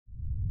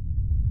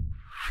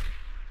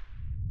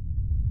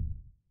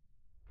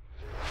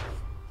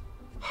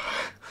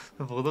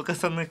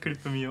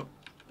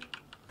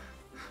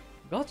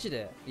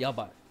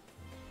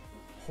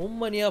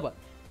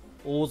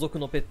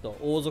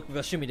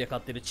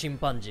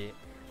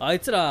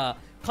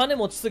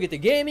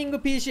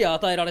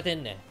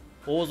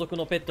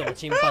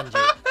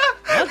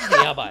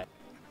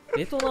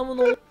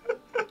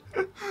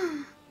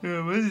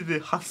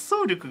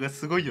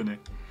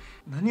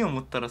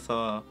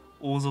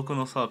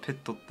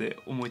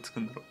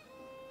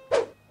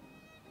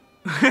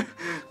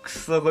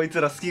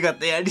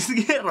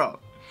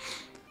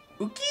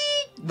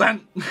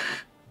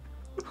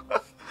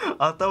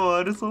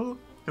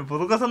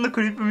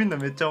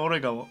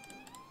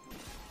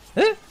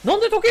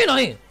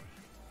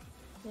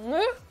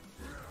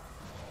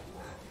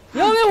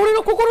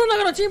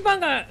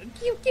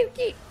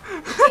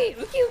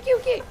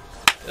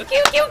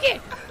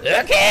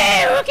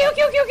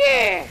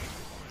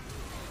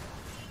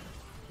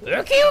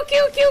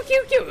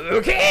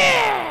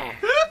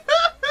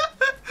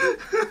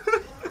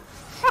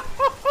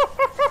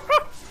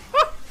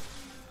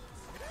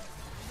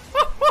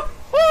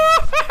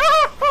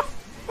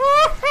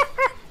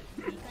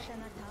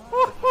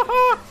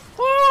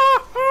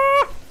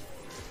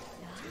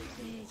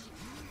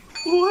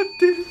終わっ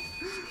てる。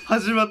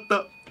始まっ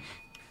た。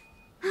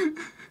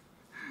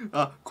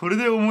あ、これ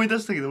で思い出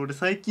したけど、俺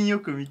最近よ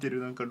く見てる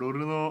なんかロ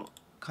ルの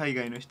海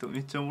外の人め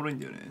っちゃおもろいん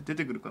だよね。出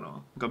てくるかな。な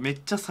んかめ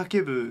っちゃ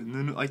叫ぶ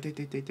あ、いたい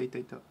たいたいたいた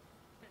いた。い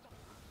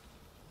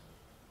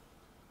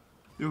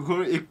やこ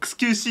れ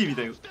XQC み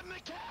たいよ。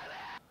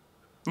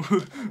う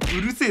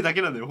るせえだ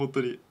けなんだよ本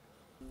当に。い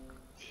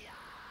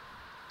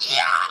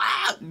や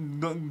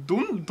ー、どう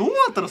な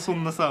ったらそ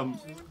んなさ、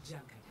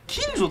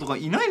近所とか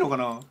いないのか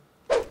な。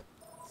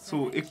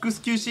そう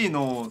XQC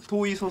の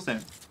遠い祖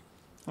先。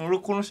俺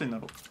この人にな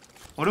ろう。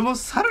俺も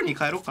猿に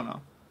帰ろうかな。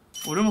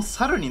俺も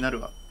猿にな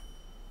るわ。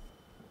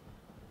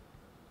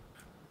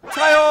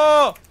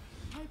ta1yo!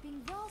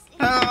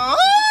 Ah!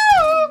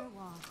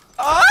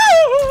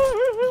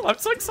 Oh, I'm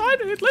so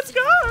excited. Let's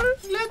go.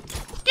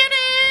 Let's get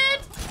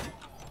it!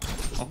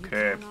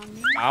 Okay.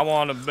 I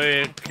want to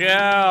be a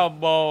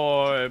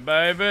cowboy,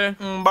 baby.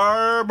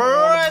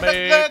 Barber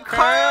the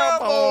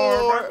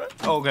cowboy.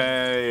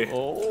 Okay.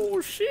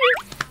 Oh, shit.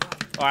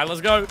 All right,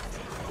 let's go.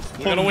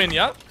 We're going to win,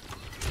 yeah?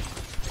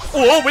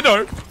 Oh, we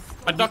know.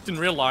 I ducked in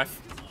real life.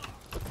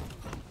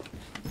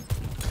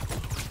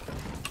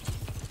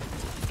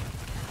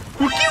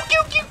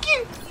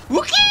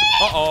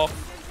 Uh-oh.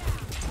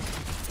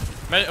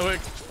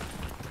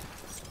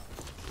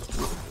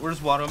 Where's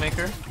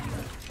Watermaker?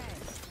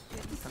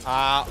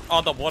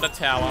 On the water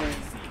tower.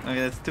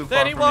 Okay, that's too far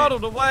Daddy from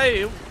waddled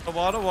away. The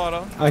water.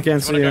 I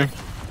can't see you.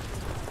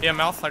 Yeah,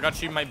 mouth. I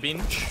got you, my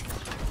binge.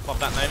 Love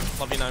that name.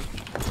 Love your name.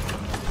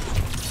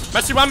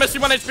 Messi 1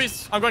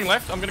 HP. I'm going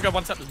left. I'm gonna go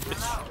one tap this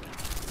bitch.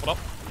 What up?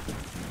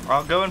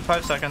 I'll go in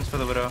 5 seconds for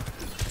the Widow.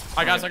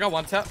 Alright, guys, I got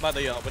one tap by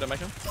the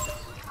Widowmaker.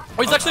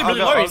 Oh, he's actually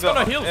really low. He's got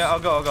no heals. Yeah, I'll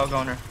go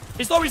on her.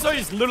 He's low.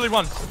 He's literally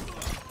one.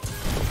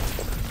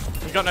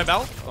 You got no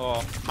bell?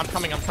 Oh, I'm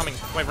coming.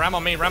 Wait, ram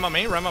on me. Nope.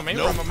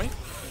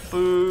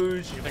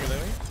 Boosh. You think of that?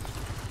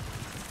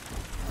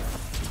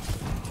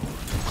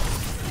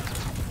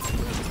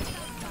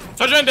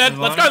 Sojourn dead.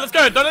 Let's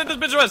go. Don't let this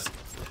bitch rest.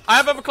 I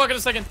have overclock in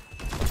a second.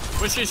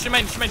 Where's she? She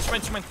main. Nice.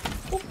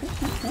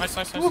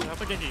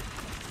 Have a Genji.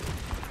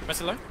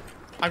 Messi low.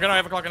 I'm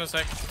gonna overclock in a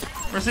sec.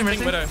 Mercy.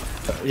 Widow.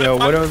 Yo,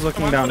 Widow's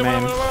looking down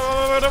main.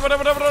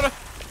 Widow.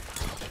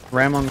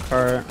 Ram on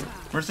cart.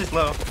 Mercy's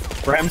low.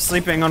 Ram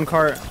sleeping on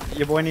cart.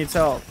 Your boy needs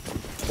help.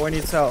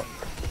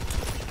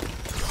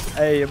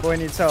 Hey, your boy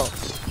needs help.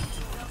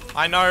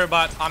 I know,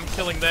 but I'm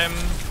killing them.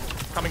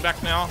 Coming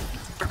back now.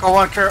 Go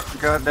on,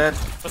 God dead.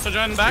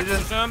 Sojourn back.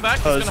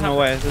 Oh, there's no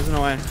way.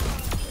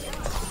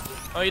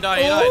 Oh, he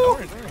died.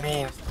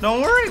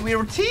 Don't worry, we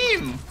were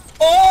team.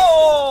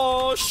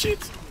 Oh, shit.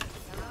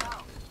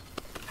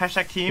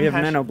 Hashtag team. We have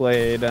Nano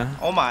Blade.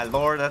 Oh my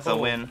lord, that's a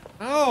win.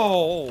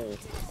 Oh.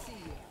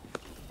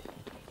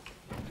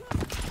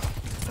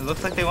 It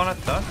looks like they want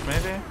to touch,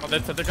 maybe. Oh, they're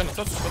gonna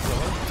touch.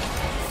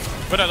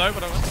 Widow low.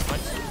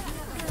 Nice.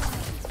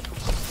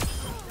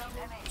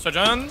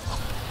 Sojourn.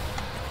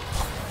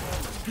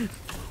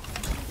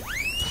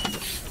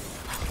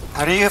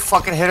 How do you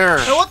fucking hit her?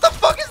 Hey, what the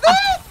fuck is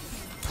that?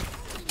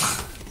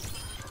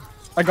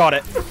 I got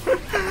it.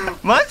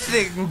 マジ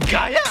で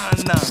ガヤあ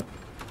んな。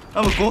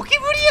あ、もうゴキ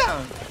ブリや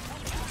ん。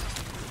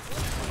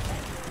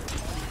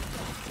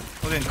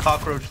Looking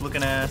cockroach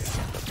looking ass.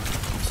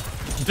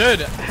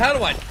 Dude, how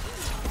do I?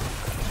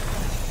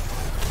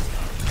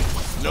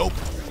 Nope.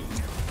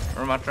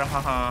 Ramatra,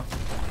 haha.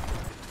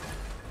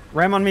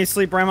 Ram on me,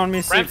 sleep. Ram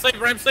sleep. 3,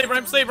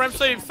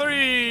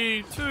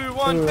 2,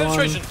 1,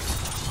 penetration.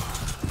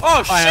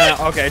 Oh shit!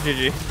 Okay,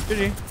 GG.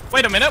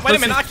 Wait a minute,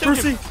 I killed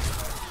him.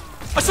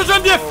 I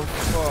Sojourn diff! Oh,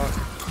 fuck.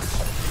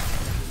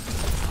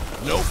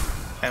 Nope.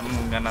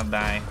 I'm gonna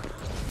die.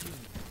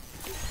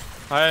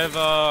 I have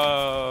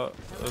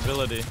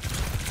ability.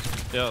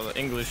 Yeah, the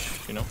English,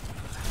 you know.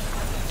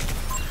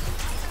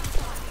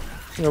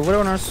 Yeah, Widow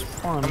on our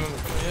spawn.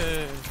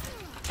 Yeah.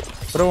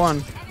 Widow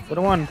one.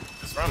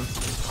 Nice run.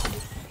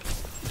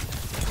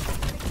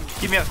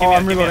 Keep me up, keep Oh, me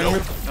I'm up, keep me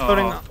reloading. up.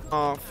 Reloading.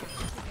 Oh.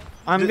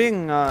 I'm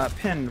being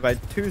pinned by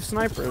 2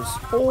 snipers.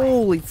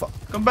 Holy fuck.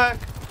 Come back.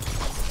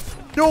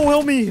 Yo,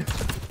 help me.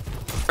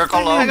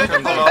 Circle low,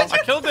 circle low. I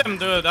killed him,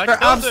 dude. I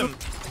killed him.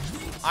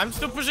 I'm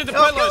still pushing the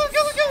Oh, payload.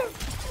 kill him, kill him.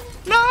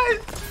 Nice.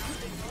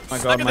 Oh my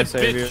Look god, at my this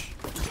savior.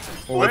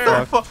 bitch. Holy What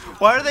the fuck.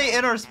 fuck? Why are they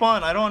in our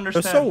spawn? I don't They're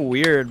understand. so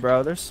weird,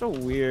 bro. They're so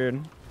weird.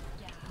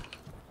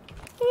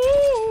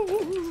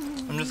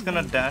 I'm just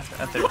gonna dash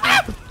at their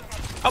camp.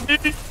 Help me.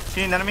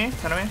 See an enemy?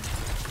 Enemy?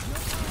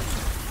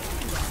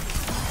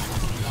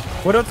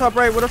 Widow top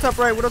right, widow top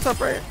right, widow top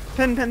right.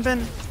 Pin, pin,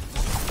 pin.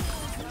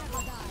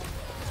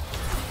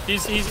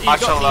 He's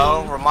Macho got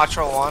low, me. we're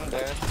Macho 1, dude.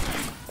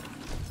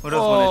 What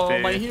else Oh,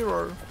 one my HP?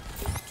 hero.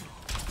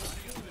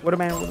 What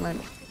am I, what am I?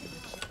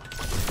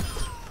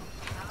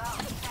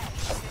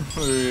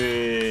 う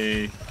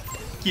い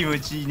気持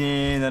ちいい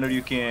ねナノリ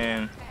ュウケ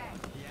ン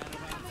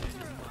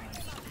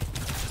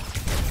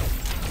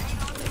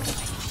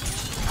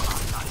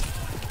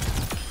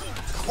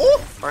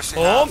Mercy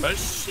Oh, now.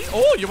 mercy.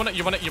 Oh, you want it.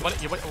 Oh,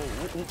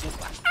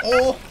 oh,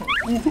 oh. Oh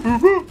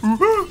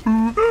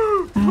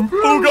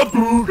Ooga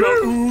booga,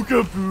 ooga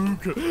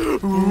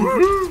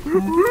booga.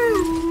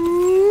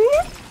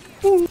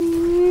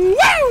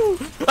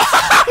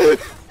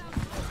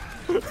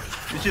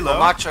 Is she We're low?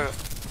 Macho.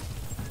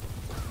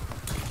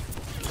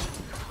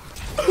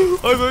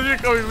 I thought you were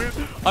coming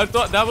with. I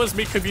thought that was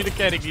me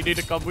communicating. You need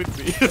to come with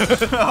me.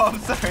 Oh, I'm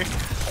sorry.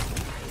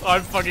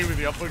 I'm fucking with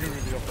you. I'm fucking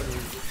with you. I'm fucking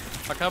with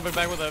you. I can't be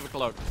back with the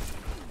overclock.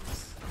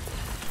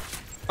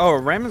 Oh,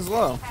 Ram is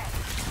low.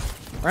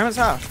 Ram is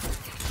half.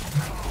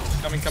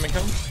 Coming.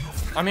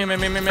 I'm here.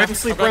 Ram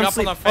sleep, I'm going Ram up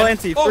sleep. on that Oh,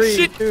 fence. anti. Oh 3,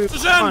 shit! 2,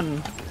 Shazam! 1.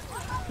 He's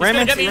Ram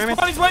gonna get anti, me. Ram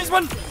anti. He's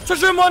one.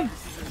 Shazam one.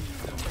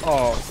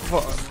 Oh,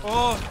 fuck.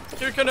 Oh,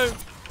 here canoe.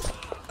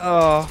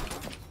 Oh.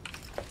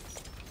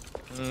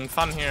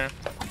 Fun here.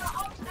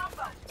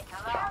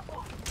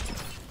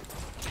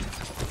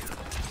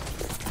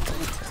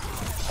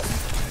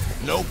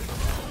 Nope.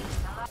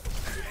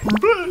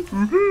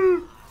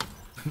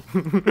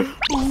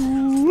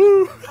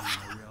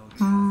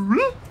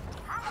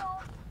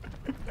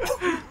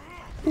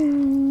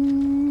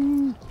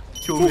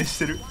共鳴し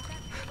てる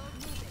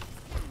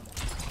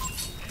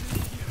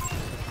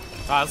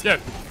Let's go.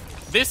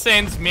 This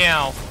ends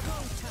meow.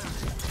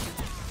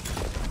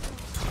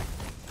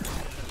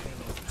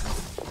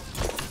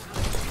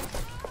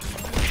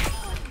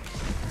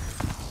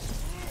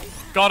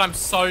 God, I'm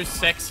so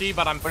sexy,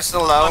 but I'm We're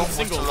still low. I'm We're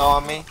single. still low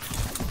on me.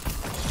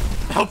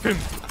 Help him.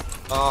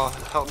 Oh,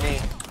 help me.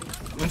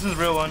 Winston's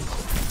real one.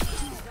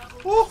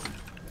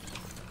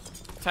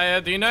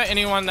 Taya, do you know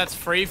anyone that's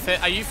free?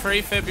 Are you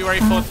free February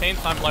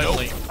 14th? I'm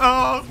lonely.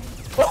 Oh.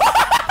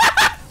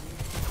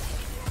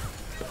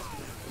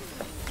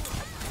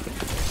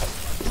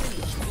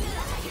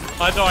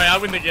 I die. I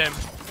win the game.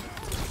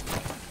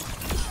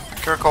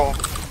 Circle.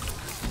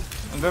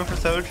 I'm going for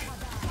Soj.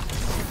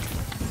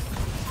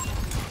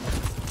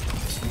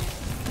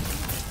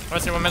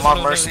 Mercy, one Come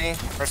on, Mercy.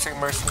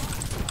 Mercy.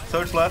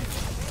 Soj left.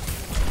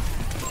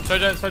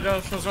 Sojo,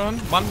 one.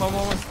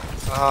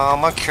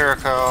 I'm on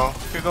Kiriko.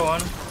 Here go on.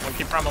 One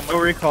keep prime on No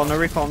recall, no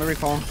recall, no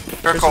recall.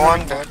 Kiriko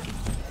 1, dead.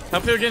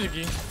 Help you again,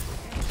 Yuki.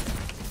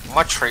 I'm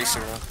on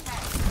Tracer.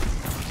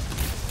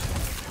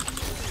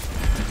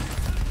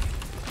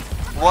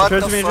 What the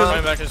Tracer me, fuck?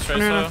 Going back is straight,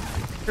 No. so.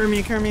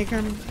 Carry me.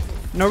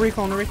 No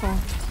recall, no recall.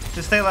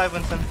 Just stay alive,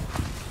 Winston.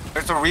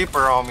 There's a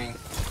Reaper on me.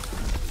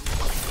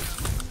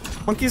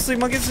 Monkey sleep.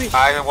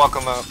 I walk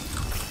him up.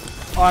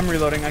 Oh, I'm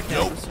reloading, I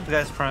can't. This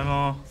guy's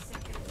primal.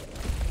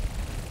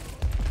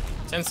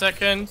 10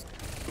 seconds.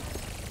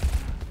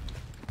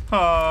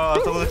 はあ、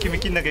あそこで決め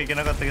きんなきゃいけ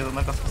なかったけど、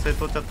なんか蘇生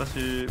取っちゃった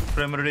し、プ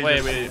ライマルレ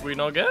イジ Wait, we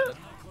not get?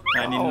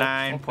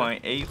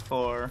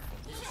 99.84.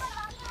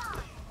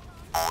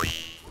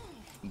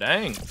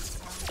 Dang.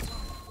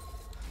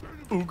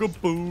 Ooga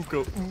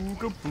booga.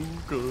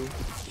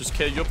 Just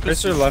kill your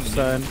Where's your left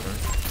side?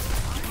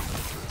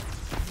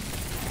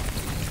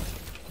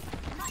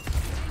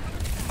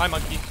 Hi,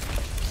 monkey.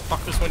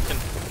 Fuck this Swinton.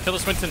 Kill the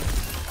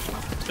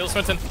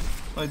Swinton.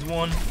 Oh, it's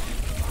one.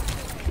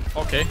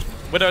 Okay.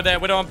 Widow there.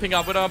 Widow on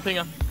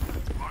pinger.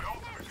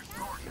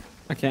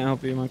 I can't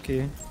help you,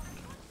 monkey.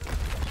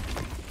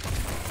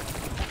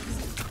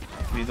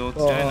 微動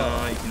強い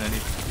な、いきなり。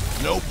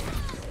Nope.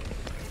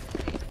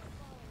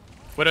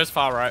 Widow's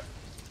far right.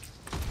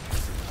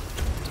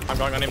 I'm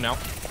going on him now.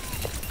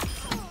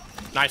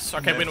 Nice.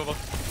 Okay, win over.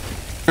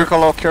 Kiriko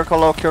low.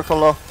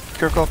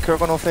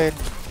 Kiriko no fade.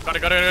 Got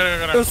it.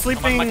 Lucio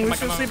sleeping,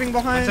 Lucio sleeping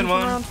behind. Winston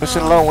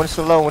one. around.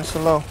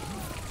 Winston low.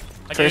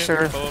 Thank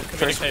Tracer. you for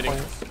communicating.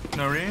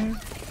 No ring?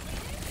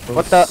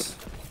 What the?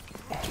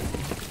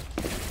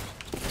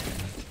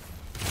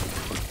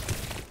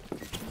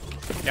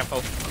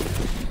 Careful.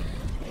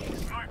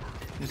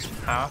 Just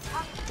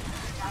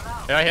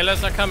half. Yeah,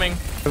 healers are coming. I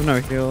have no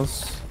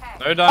heals.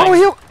 No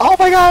dying. Oh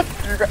my god!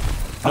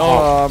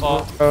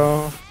 No.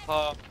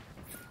 Bro.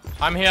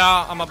 I'm here.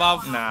 I'm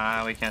above.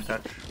 Nah, we can't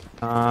touch.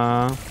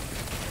 Uh,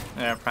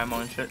 Yeah, primal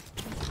and shit.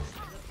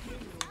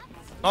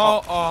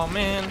 Oh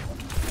man.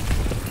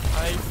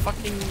 I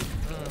fucking.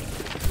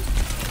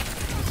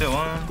 Is it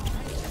one?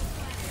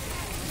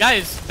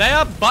 Guys, they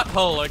are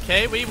butthole,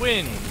 okay? We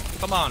win.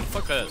 Come on,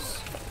 focus.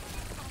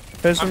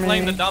 I'm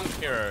playing the dumb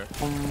hero.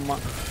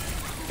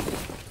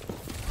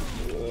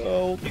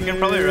 You can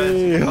probably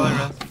res.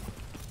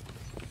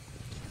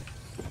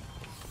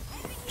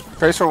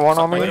 Tracer one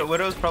on me.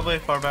 Widow's probably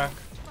far back.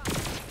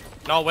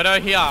 No, Widow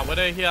here.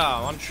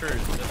 On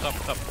truth.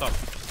 Top.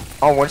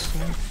 Oh,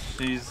 Winston.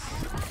 She's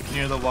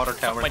near the water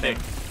tower my thing.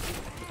 dick.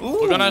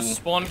 Ooh. We're gonna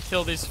spawn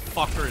kill these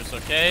fuckers,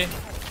 okay?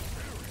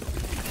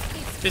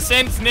 This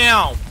ends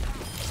now.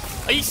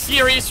 Are you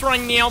serious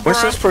right now, bro?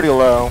 Winston's pretty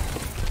low.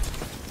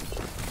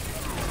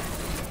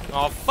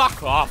 Oh,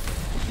 fuck off.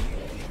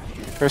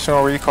 Tracer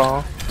on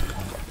recall.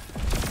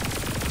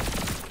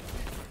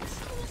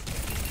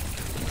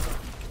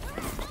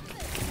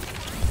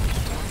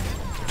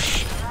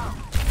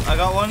 I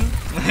got one.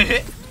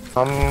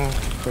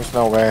 There's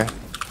no way.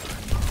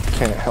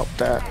 Can't help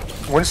that.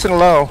 Winston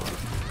low.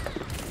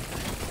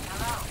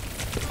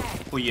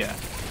 Oh yeah.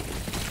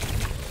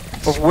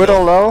 Was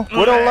Widow low?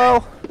 Widow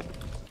low?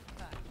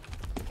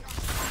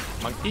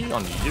 Monkey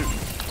on you.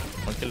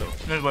 Monkey low.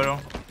 There's Widow.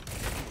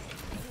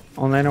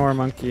 Only know where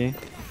monkey.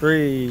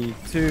 3,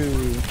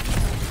 2.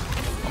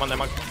 Come on there,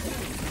 monkey.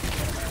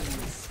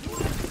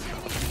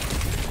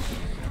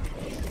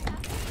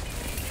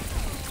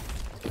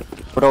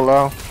 Widow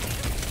low.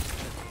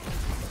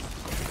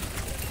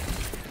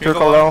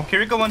 Kiriko low.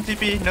 Kiriko 1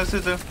 TP, no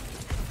Suzu.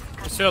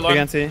 Still alone. Big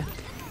anti.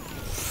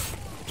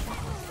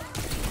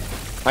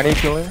 I need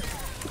healing.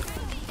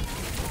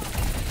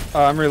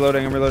 I'm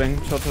reloading.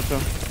 Chill.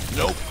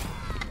 Nope.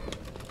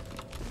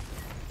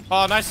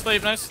 Oh, nice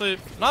sleep. Nice.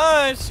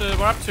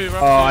 We're up 2.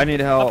 I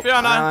need help. Up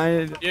here,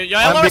 nine.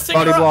 I'm being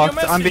body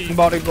blocked. I'm being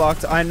body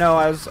blocked. I know.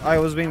 I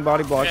was being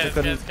body blocked. I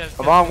couldn't.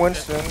 Come on,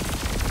 Winston.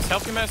 It's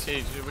healthy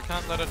message. We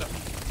can't let it.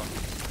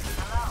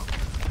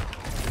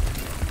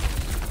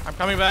 I'm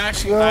coming back.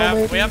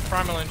 We have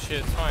primal and shit.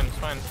 It's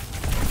fine.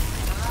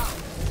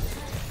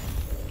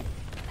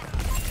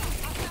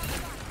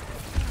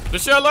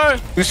 Lucio low.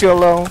 Lucio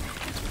low.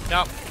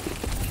 Yep.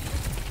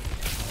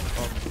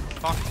 Oh,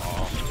 fuck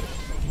off.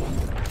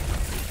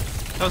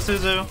 No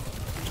Suzu.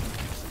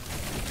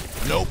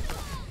 Nope.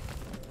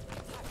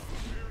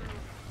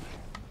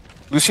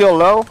 Lucio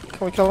low.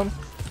 Can we kill him?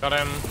 Got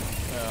him.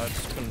 Yeah, I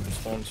just couldn't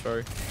spawn,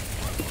 sorry.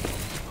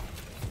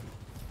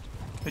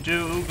 Could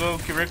you go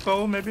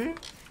Kiriko maybe?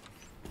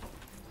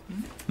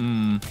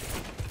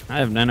 I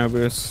have nano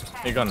boost.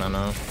 He got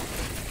nano,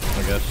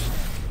 I guess.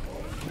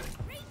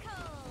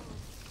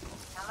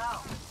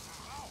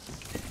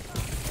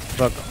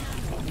 Look,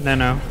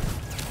 nano.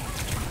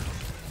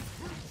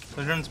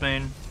 Sojourn's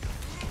main.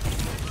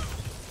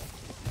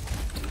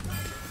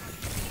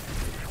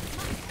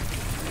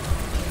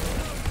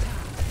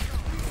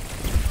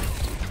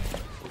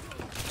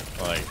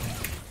 Like.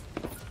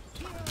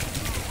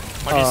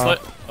 Monkey slit.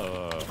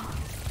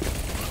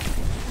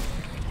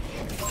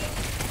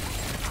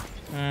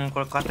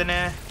 Can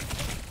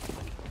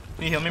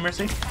you heal me,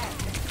 Mercy?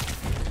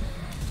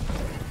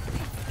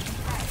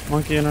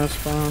 Monkey in our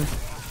spawn.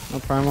 No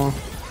primal.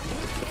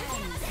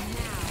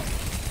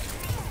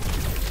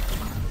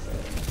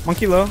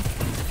 Monkey low.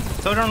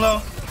 Sojourn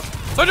low.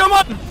 Sojourn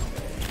one!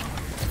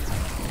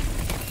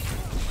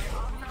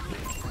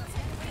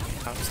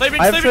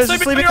 Sleeping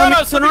on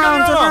us! Turn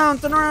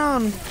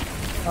around!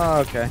 Oh,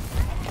 okay.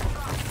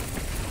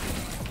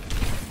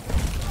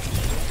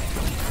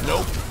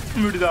 Nope.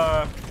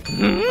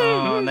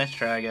 Oh, nice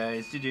try,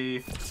 guys.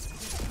 GG.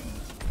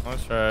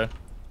 Nice try.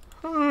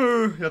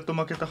 やっと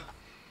負けた。